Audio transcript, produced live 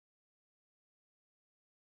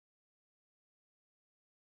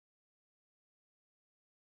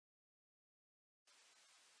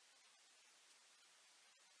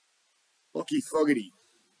Lachie Fogarty.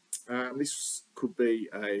 This could be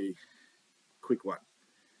a quick one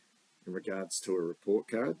in regards to a report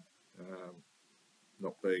card.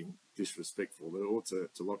 Not being disrespectful at all to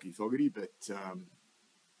Lachie Fogarty, but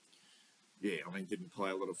yeah, I mean, didn't play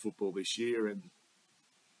a lot of football this year, and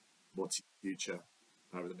what's his future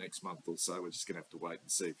over the next month or so? We're just going to have to wait and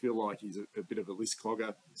see. I feel like he's a bit of a list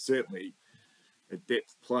clogger, certainly a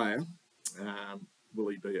depth player. Will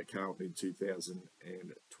he be at Carlton in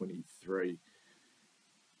 2023?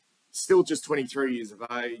 Still just 23 years of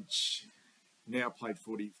age, now played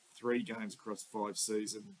 43 games across 5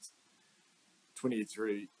 seasons.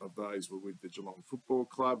 23 of those were with the Geelong Football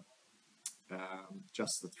Club.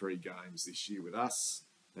 Just the 3 games this year with us.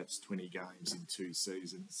 That's 20 games in 2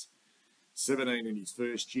 seasons. 17 in his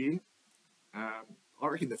first year. I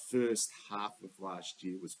reckon the first half of last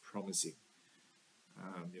year was promising.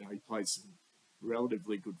 He played some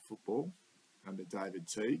relatively good football under David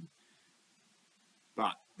Teague.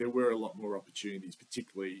 But there were a lot more opportunities,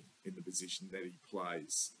 particularly in the position that he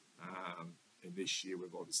plays. And this year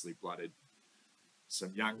we've obviously blooded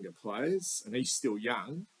some younger players, and he's still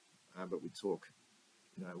young, but we talk,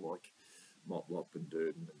 like Motlop and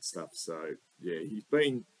Durden and stuff. So yeah, he's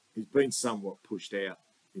been somewhat pushed out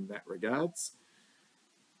in that regards.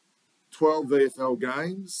 12 VFL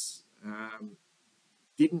games,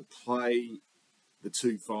 didn't play the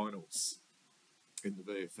 2 finals in the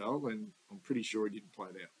VFL, and I'm pretty sure he didn't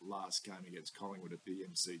play that last game against Collingwood at the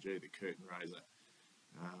MCG, the curtain raiser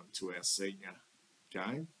to our senior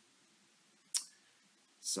game.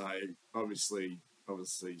 So obviously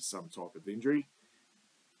some type of injury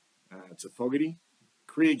to Fogarty.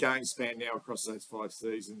 Career game span now across those 5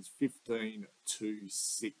 seasons: 15, 2,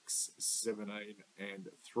 6, 17,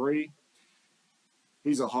 and 3.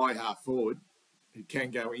 He's a high half forward who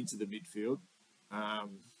can go into the midfield.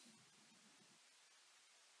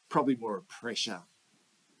 Probably more a pressure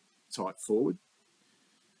type forward.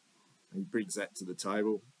 He brings that to the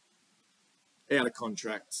table. Out of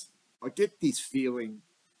contract. I get this feeling,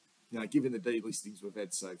 given the delistings we've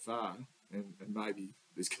had so far, and maybe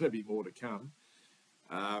there's going to be more to come,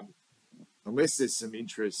 unless there's some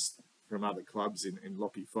interest from other clubs in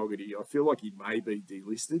Lachie Fogarty, I feel like he may be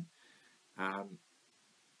delisted,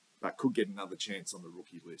 but could get another chance on the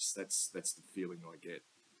rookie list. That's the feeling I get.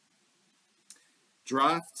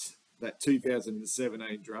 Draft, that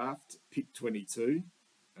 2017 draft, pick 22.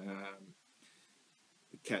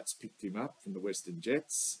 The Cats picked him up from the Western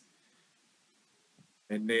Jets.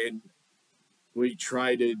 And then we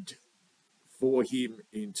traded for him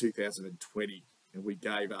in 2020, and we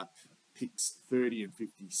gave up picks 30 and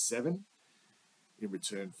 57 in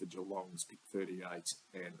return for Geelong's pick 38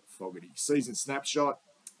 and Fogarty. Season snapshot,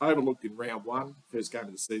 overlooked in round 1, first game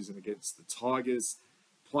of the season against the Tigers.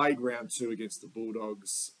 Played round 2 against the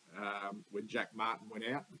Bulldogs when Jack Martin went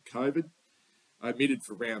out with COVID. Omitted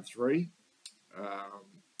for round 3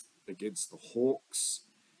 against the Hawks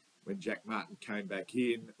when Jack Martin came back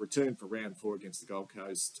in. Returned for round 4 against the Gold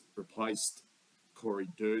Coast. Replaced Corey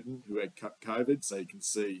Durden, who had COVID. So you can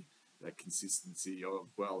see that consistency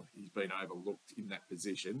of, well, he's been overlooked in that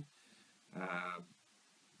position.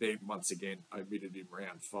 Then once again omitted in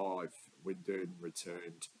round 5 when Durden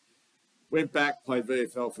returned. Went back, played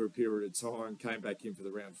VFL for a period of time, came back in for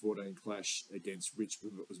the round 14 clash against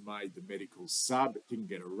Richmond, but was made the medical sub. Didn't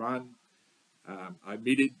get a run.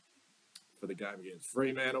 Omitted for the game against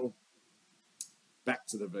Fremantle. Back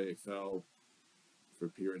to the VFL for a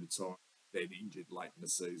period of time, then injured late in the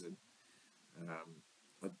season.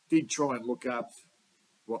 I did try and look up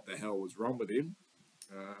what the hell was wrong with him.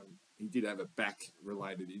 He did have a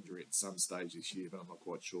back-related injury at some stage this year, but I'm not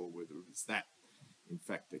quite sure whether it was that, in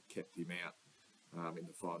fact, that kept him out in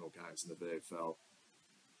the final games in the VFL.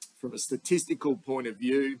 From a statistical point of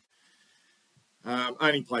view,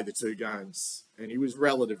 only played the 2 games, and he was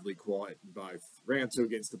relatively quiet in both. Round 2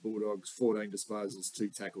 against the Bulldogs, 14 disposals, 2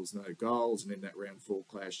 tackles, no goals, and in that round 4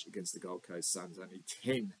 clash against the Gold Coast Suns, only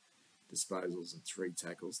 10 disposals and 3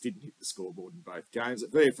 tackles. Didn't hit the scoreboard in both games.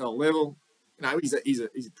 At VFL level, he's a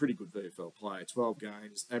pretty good VFL player. 12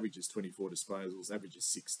 games, averages 24 disposals, averages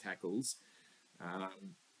 6 tackles.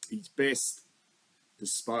 His best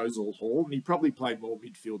disposal haul, and he probably played more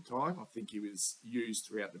midfield time. I think he was used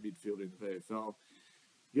throughout the midfield in the VFL.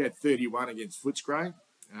 He had 31 against Footscray.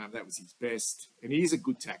 That was his best. And he is a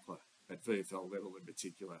good tackler at VFL level in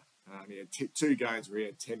particular. He had 2 games where he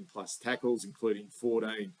had 10-plus tackles, including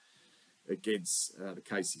 14 against the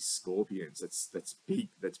Casey Scorpions. That's big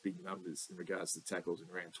numbers in regards to tackles in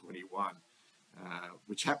round 21,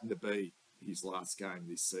 which happened to be his last game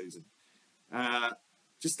this season.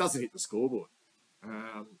 Just doesn't hit the scoreboard,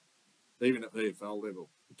 even at VFL level.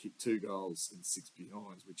 He kicked 2 goals and 6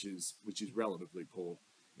 behinds, which is relatively poor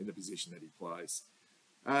in the position that he plays.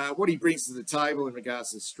 What he brings to the table in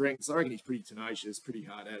regards to strengths, I reckon he's pretty tenacious, pretty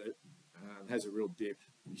hard at it, has a real dip.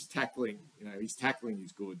 His tackling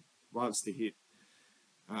is good, loves to hit,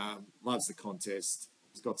 loves the contest.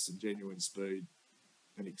 He's got some genuine speed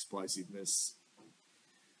and explosiveness.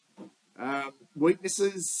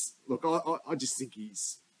 Weaknesses, look, I just think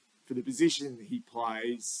he's, for the position he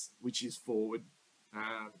plays, which is forward,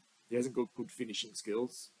 he hasn't got good finishing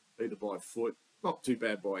skills, either by foot, not too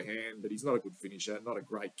bad by hand, but he's not a good finisher, not a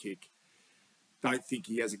great kick. Don't think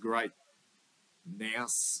he has a great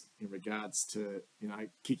nous in regards to,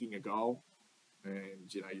 kicking a goal.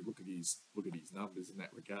 And, you look at his numbers in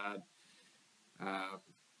that regard.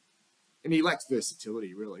 And he lacks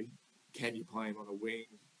versatility, really. Can you play him on a wing?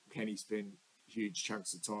 Can he spend huge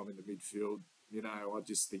chunks of time in the midfield? I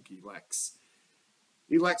just think he lacks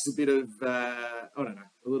a bit of, a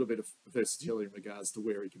little bit of versatility in regards to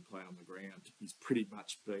where he can play on the ground. He's pretty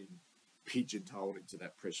much been pigeonholed into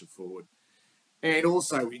that pressure forward. And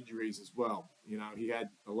also injuries as well. He had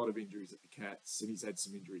a lot of injuries at the Cats, and he's had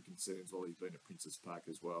some injury concerns while he's been at Princes Park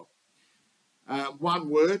as well. One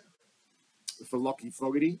word for Lachie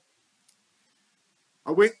Fogarty.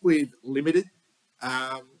 I went with limited.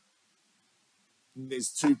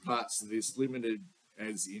 There's two parts to this. Limited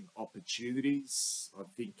as in opportunities. I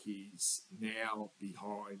think he's now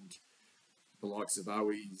behind the likes of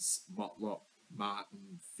Owies, Motlop,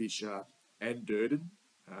 Martin, Fisher, and Durden.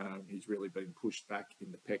 He's really been pushed back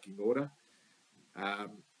in the pecking order.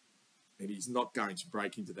 And he's not going to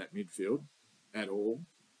break into that midfield at all,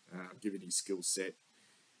 given his skill set.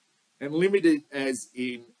 And limited as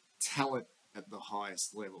in talent at the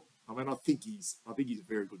highest level. I think he's a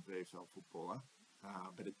very good VFL footballer,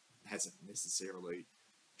 but it hasn't necessarily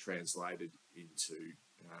translated into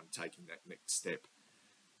taking that next step.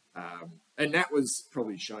 And that was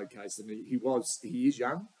probably showcased, and he is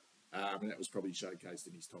young, and that was probably showcased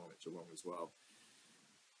in his time at Geelong as well.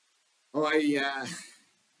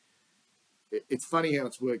 It's funny how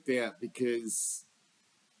it's worked out, because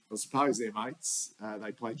I suppose they're mates.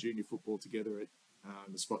 They play junior football together at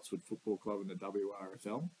the Spotswood Football Club in the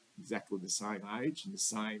WRFL, exactly the same age, and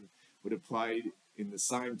would have played in the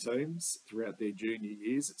same teams throughout their junior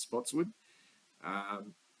years at Spotswood.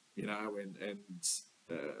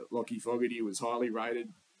 Lachie Fogarty was highly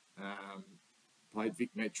rated, played Vic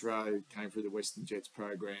Metro, came through the Western Jets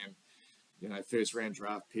program, first round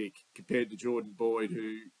draft pick, compared to Jordan Boyd,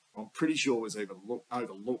 who I'm pretty sure was even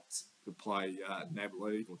overlooked to play NAB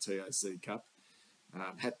League or TOC Cup.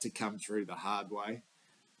 Had to come through the hard way,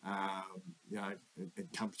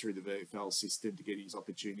 and come through the VFL system to get his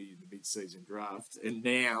opportunity in the mid-season draft. And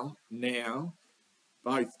now,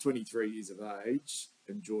 both 23 years of age,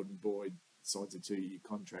 and Jordan Boyd signs a 2-year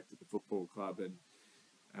contract at the football club, and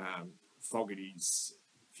Fogarty's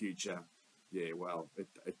future,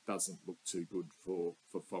 it doesn't look too good for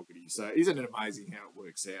Fogarty. So isn't it amazing how it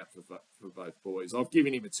works out for both boys? I've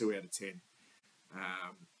given him a 2 out of 10.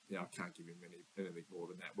 I can't give him anything more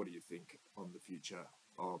than that. What do you think on the future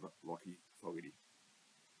of Lachie Fogarty?